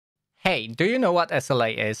Hey, do you know what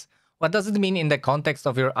SLA is? What does it mean in the context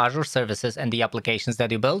of your Azure services and the applications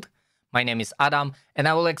that you build? My name is Adam, and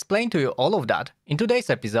I will explain to you all of that in today's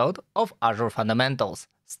episode of Azure Fundamentals.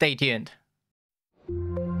 Stay tuned.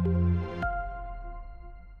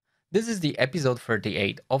 This is the episode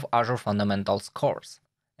 38 of Azure Fundamentals course,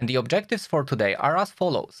 and the objectives for today are as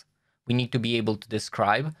follows. We need to be able to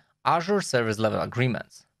describe Azure service level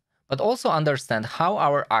agreements, but also understand how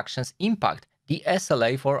our actions impact the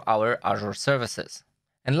SLA for our Azure services.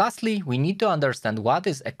 And lastly, we need to understand what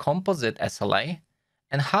is a Composite SLA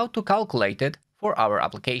and how to calculate it for our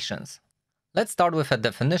applications. Let's start with a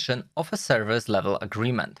definition of a service level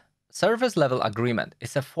agreement. Service level agreement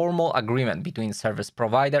is a formal agreement between service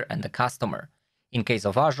provider and the customer. In case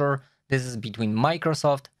of Azure, this is between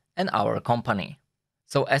Microsoft and our company.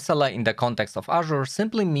 So SLA in the context of Azure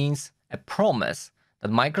simply means a promise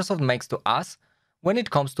that Microsoft makes to us when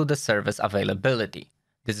it comes to the service availability.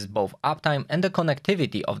 This is both uptime and the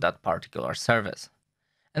connectivity of that particular service.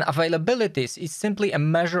 And availability is simply a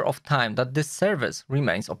measure of time that this service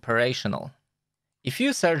remains operational. If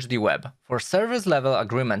you search the web for service level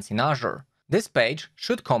agreements in Azure, this page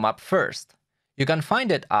should come up first. You can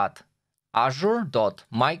find it at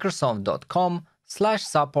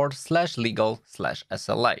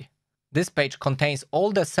azure.microsoft.com/support/legal/SLA. This page contains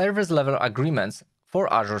all the service level agreements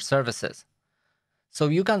for Azure services. So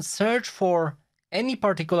you can search for any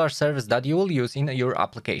particular service that you will use in your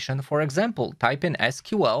application. For example, type in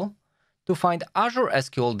SQL to find Azure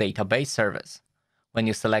SQL Database Service. When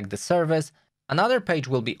you select the service, another page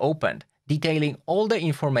will be opened detailing all the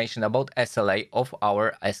information about SLA of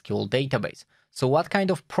our SQL database. So what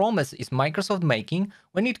kind of promise is Microsoft making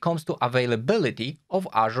when it comes to availability of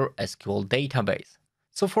Azure SQL database?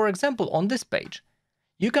 So for example, on this page,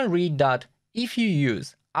 you can read that if you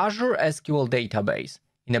use Azure SQL database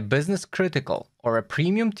in a business critical or a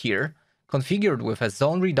premium tier configured with a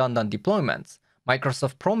zone redundant deployments,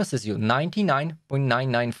 Microsoft promises you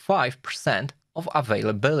 99.995% of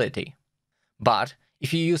availability. But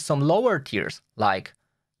if you use some lower tiers like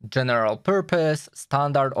general purpose,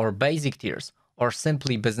 standard or basic tiers, or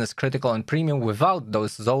simply business critical and premium without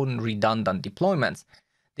those zone redundant deployments,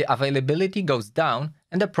 the availability goes down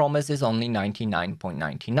and the promise is only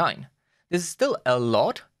 99.99. This is still a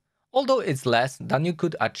lot, although it's less than you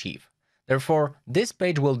could achieve. Therefore, this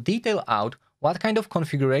page will detail out what kind of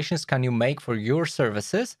configurations can you make for your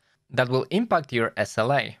services that will impact your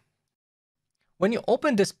SLA. When you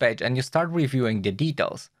open this page and you start reviewing the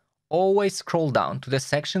details, always scroll down to the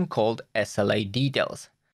section called SLA Details.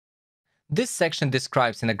 This section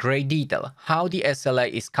describes in a great detail how the SLA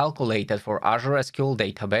is calculated for Azure SQL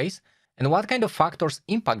database and what kind of factors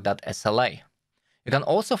impact that SLA. You can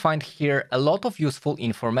also find here a lot of useful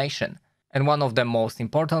information, and one of the most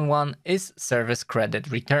important one is service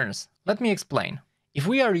credit returns. Let me explain. If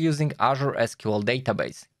we are using Azure SQL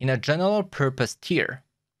database in a general purpose tier,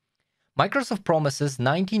 Microsoft promises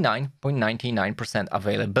 99.99%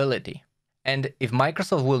 availability. And if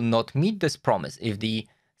Microsoft will not meet this promise, if the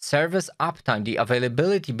service uptime, the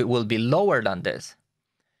availability will be lower than this,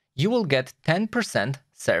 you will get 10%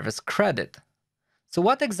 service credit. So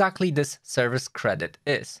what exactly this service credit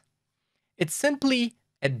is? It's simply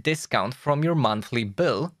a discount from your monthly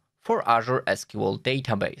bill for Azure SQL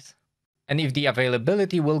database. And if the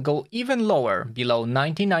availability will go even lower, below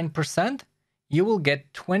 99%, you will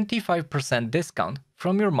get 25% discount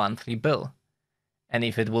from your monthly bill. And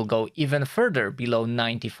if it will go even further, below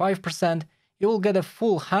 95%, you will get a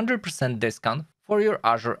full 100% discount for your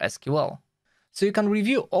Azure SQL. So you can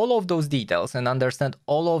review all of those details and understand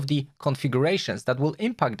all of the configurations that will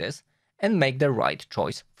impact this and make the right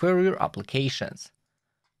choice for your applications.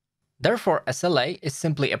 Therefore, SLA is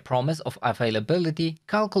simply a promise of availability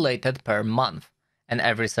calculated per month, and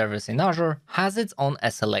every service in Azure has its own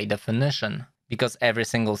SLA definition, because every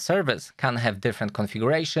single service can have different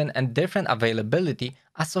configuration and different availability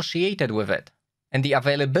associated with it. And the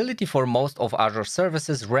availability for most of Azure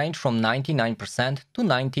services range from 99% to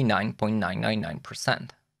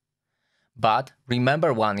 99.999%. But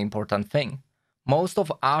remember one important thing. Most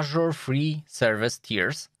of Azure free service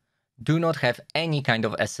tiers do not have any kind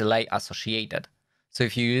of SLA associated. So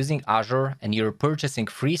if you're using Azure and you're purchasing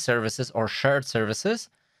free services or shared services,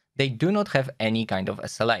 they do not have any kind of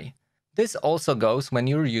SLA. This also goes when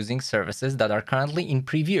you're using services that are currently in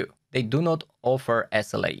preview. They do not offer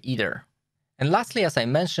SLA either. And lastly, as I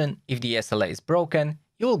mentioned, if the SLA is broken,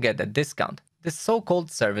 you will get a discount, this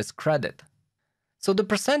so-called service credit. So the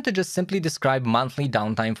percentages simply describe monthly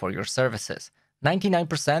downtime for your services.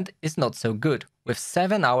 99% is not so good, with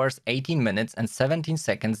 7 hours, 18 minutes and 17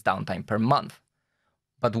 seconds downtime per month.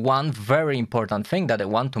 But one very important thing that I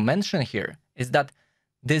want to mention here is that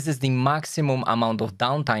this is the maximum amount of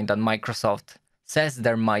downtime that Microsoft says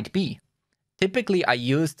there might be. Typically, I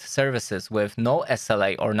used services with no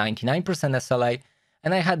SLA or 99% SLA,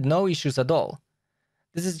 and I had no issues at all.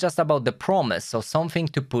 This is just about the promise, so something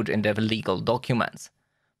to put in the legal documents.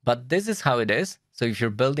 But this is how it is, so if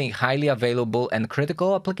you're building highly available and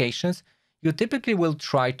critical applications, you typically will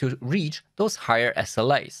try to reach those higher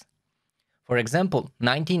SLAs. For example,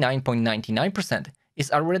 99.99%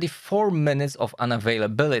 is already 4 minutes of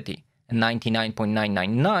unavailability, and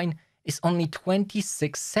 99.999 is only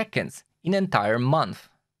 26 seconds in an entire month.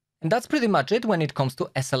 And that's pretty much it when it comes to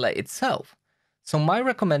SLA itself. So my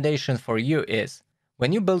recommendation for you is,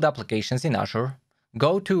 when you build applications in Azure,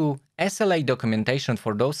 go to SLA documentation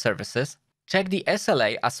for those services, check the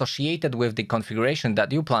SLA associated with the configuration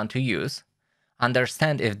that you plan to use,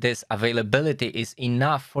 understand if this availability is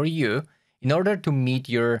enough for you in order to meet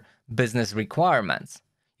your business requirements.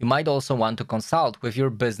 You might also want to consult with your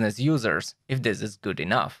business users if this is good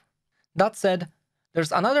enough. That said,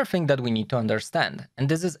 there's another thing that we need to understand, and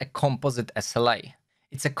this is a composite SLA.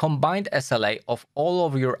 It's a combined SLA of all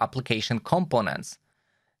of your application components.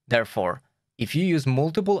 Therefore, if you use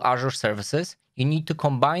multiple Azure services, you need to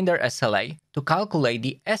combine their SLA to calculate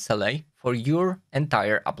the SLA for your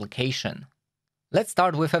entire application. Let's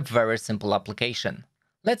start with a very simple application.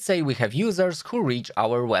 Let's say we have users who reach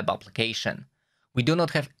our web application. We do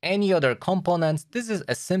not have any other components. This is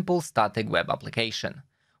a simple static web application.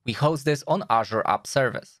 We host this on Azure App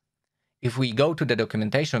Service. If we go to the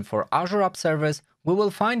documentation for Azure App Service, we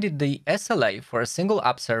will find that the SLA for a single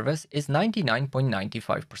app service is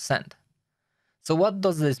 99.95%. So what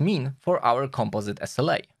does this mean for our composite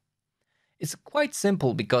SLA? It's quite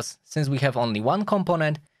simple because since we have only one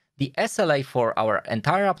component, the SLA for our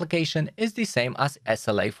entire application is the same as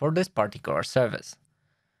SLA for this particular service.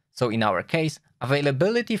 So in our case,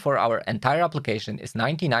 availability for our entire application is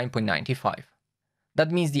 99.95.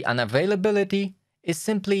 That means the unavailability is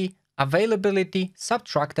simply availability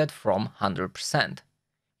subtracted from 100%.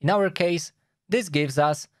 In our case, this gives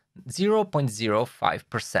us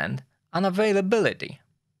 0.05% unavailability.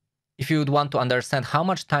 If you would want to understand how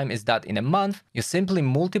much time is that in a month, you simply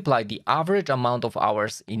multiply the average amount of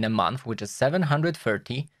hours in a month, which is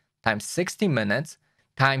 730, times 60 minutes,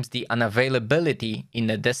 times the unavailability in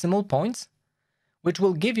the decimal points, which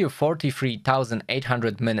will give you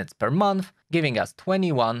 43,800 minutes per month, giving us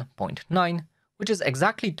 21.9, which is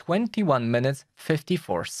exactly 21 minutes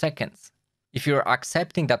 54 seconds. If you're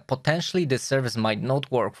accepting that potentially this service might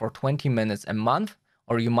not work for 20 minutes a month,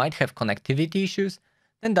 or you might have connectivity issues,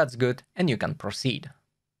 then that's good and you can proceed.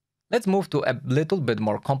 Let's move to a little bit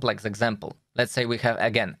more complex example. Let's say we have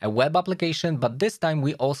again a web application, but this time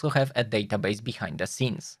we also have a database behind the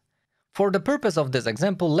scenes. For the purpose of this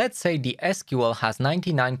example, let's say the SQL has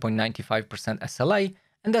 99.95% SLA,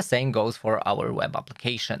 and the same goes for our web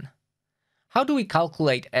application. How do we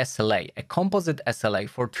calculate SLA, a composite SLA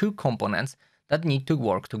for two components that need to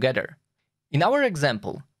work together? In our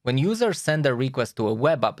example, when users send a request to a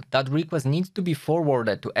web app, that request needs to be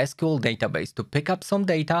forwarded to SQL database to pick up some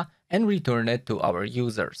data and return it to our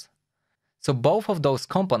users. So both of those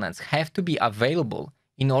components have to be available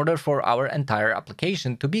in order for our entire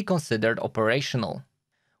application to be considered operational.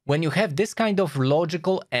 When you have this kind of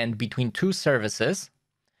logical end between two services,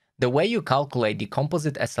 the way you calculate the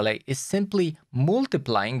composite SLA is simply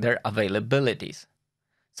multiplying their availabilities.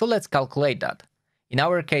 So let's calculate that. In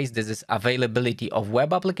our case, this is availability of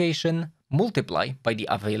web application multiplied by the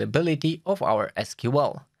availability of our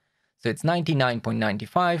SQL. So it's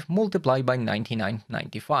 99.95 multiplied by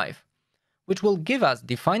 99.95, which will give us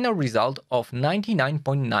the final result of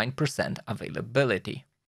 99.9% availability.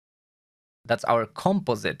 That's our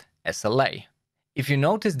composite SLA. If you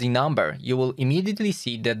notice the number, you will immediately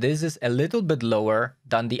see that this is a little bit lower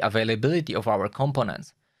than the availability of our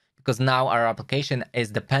components, because now our application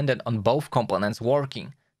is dependent on both components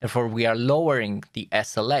working. Therefore, we are lowering the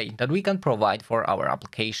SLA that we can provide for our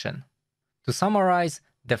application. To summarize,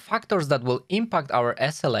 the factors that will impact our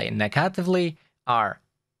SLA negatively are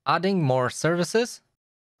adding more services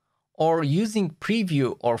or using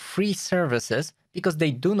preview or free services because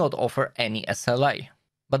they do not offer any SLA.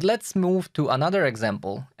 But let's move to another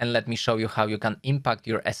example and let me show you how you can impact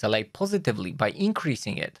your SLA positively by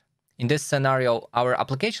increasing it. In this scenario, our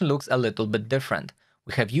application looks a little bit different.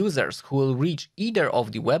 We have users who will reach either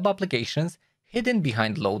of the web applications hidden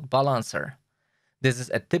behind load balancer. This is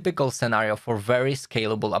a typical scenario for very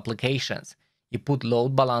scalable applications. You put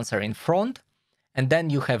load balancer in front, and then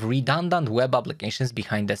you have redundant web applications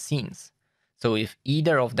behind the scenes. So if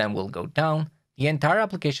either of them will go down, the entire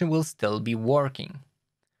application will still be working.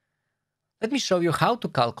 Let me show you how to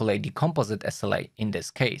calculate the composite SLA in this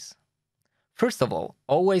case. First of all,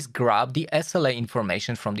 always grab the SLA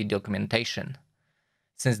information from the documentation.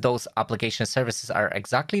 Since those application services are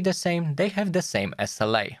exactly the same, they have the same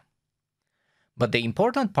SLA. But the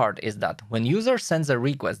important part is that when user sends a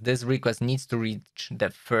request, this request needs to reach the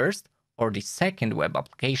first or the second web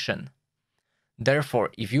application. Therefore,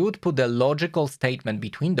 if you would put a logical statement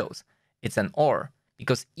between those, it's an OR,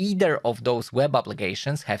 because either of those web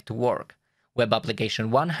applications have to work. Web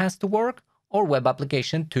application 1 has to work, or web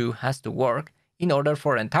application 2 has to work in order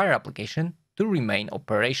for entire application to remain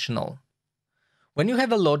operational. When you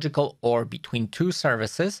have a logical OR between two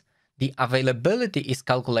services, the availability is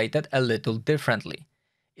calculated a little differently.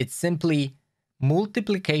 It's simply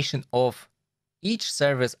multiplication of each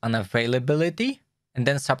service unavailability and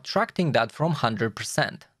then subtracting that from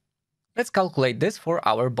 100%. Let's calculate this for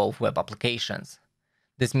our both web applications.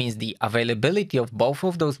 This means the availability of both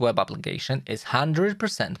of those web applications is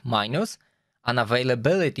 100% minus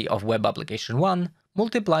unavailability of web application 1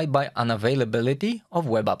 multiplied by unavailability of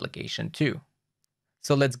web application 2.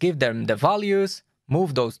 So let's give them the values,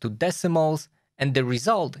 move those to decimals, and the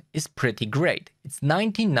result is pretty great. It's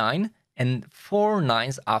 99 and 4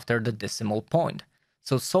 nines after the decimal point.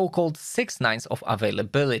 So-called 6 nines of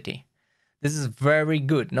availability. This is very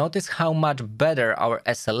good. Notice how much better our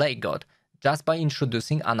SLA got just by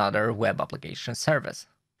introducing another web application service.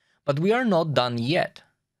 But we are not done yet.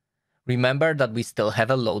 Remember that we still have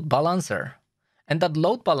a load balancer. And that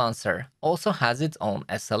load balancer also has its own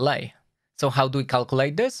SLA. So how do we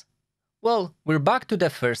calculate this? Well, we're back to the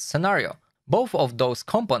first scenario. Both of those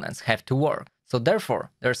components have to work, so therefore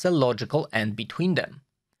there's a logical AND between them.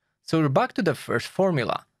 So we're back to the first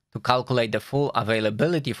formula. To calculate the full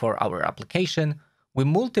availability for our application, we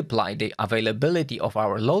multiply the availability of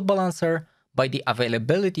our load balancer by the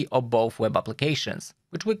availability of both web applications,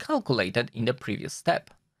 which we calculated in the previous step,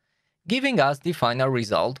 giving us the final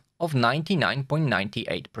result of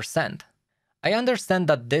 99.98%. I understand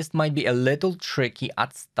that this might be a little tricky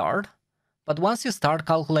at start, but once you start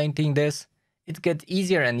calculating this, it gets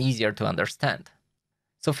easier and easier to understand.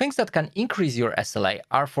 So things that can increase your SLA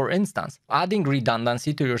are, for instance, adding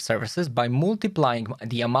redundancy to your services by multiplying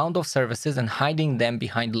the amount of services and hiding them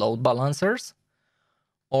behind load balancers,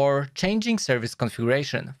 or changing service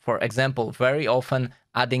configuration. For example, very often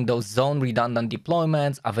adding those zone redundant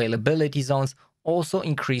deployments, availability zones also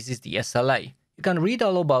increases the SLA. You can read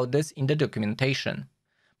all about this in the documentation.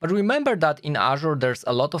 But remember that in Azure there's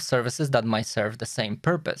a lot of services that might serve the same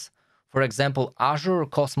purpose. For example, Azure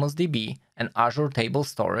Cosmos DB and Azure Table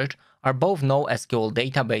Storage are both NoSQL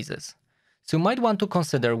databases. So you might want to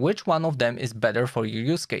consider which one of them is better for your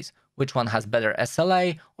use case, which one has better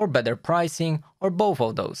SLA or better pricing, or both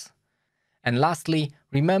of those. And lastly,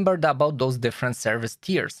 remember about those different service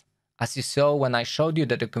tiers. As you saw when I showed you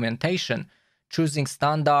the documentation, choosing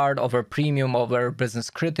standard over premium over business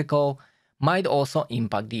critical might also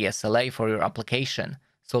impact the SLA for your application.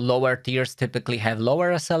 So lower tiers typically have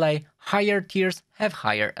lower SLA, higher tiers have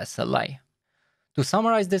higher SLA. To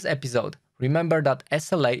summarize this episode, remember that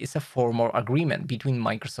SLA is a formal agreement between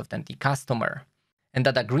Microsoft and the customer. And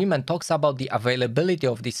that agreement talks about the availability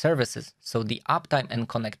of the services, so the uptime and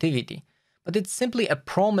connectivity. But it's simply a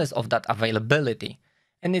promise of that availability,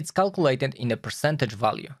 and it's calculated in a percentage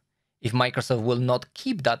value. If Microsoft will not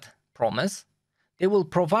keep that promise, they will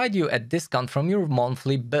provide you a discount from your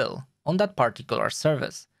monthly bill on that particular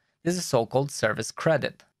service. This is so-called service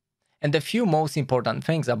credit. And the few most important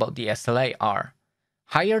things about the SLA are: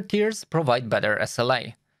 higher tiers provide better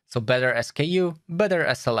SLA, so better SKU, better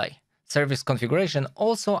SLA. Service configuration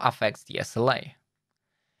also affects the SLA.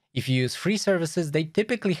 If you use free services, they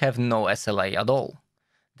typically have no SLA at all.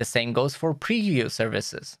 The same goes for preview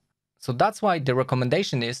services. So that's why the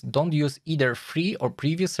recommendation is don't use either free or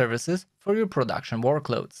preview services for your production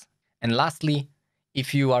workloads. And lastly,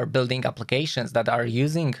 if you are building applications that are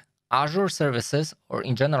using Azure services or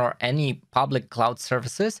in general any public cloud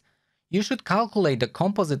services, you should calculate the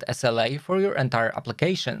composite SLA for your entire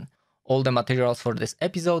application. All the materials for this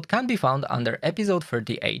episode can be found under episode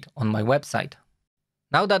 38 on my website.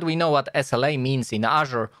 Now that we know what SLA means in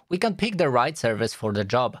Azure, we can pick the right service for the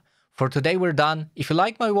job. For today we're done. If you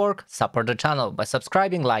like my work, support the channel by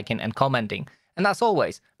subscribing, liking and commenting. And as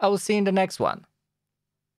always, I will see you in the next one.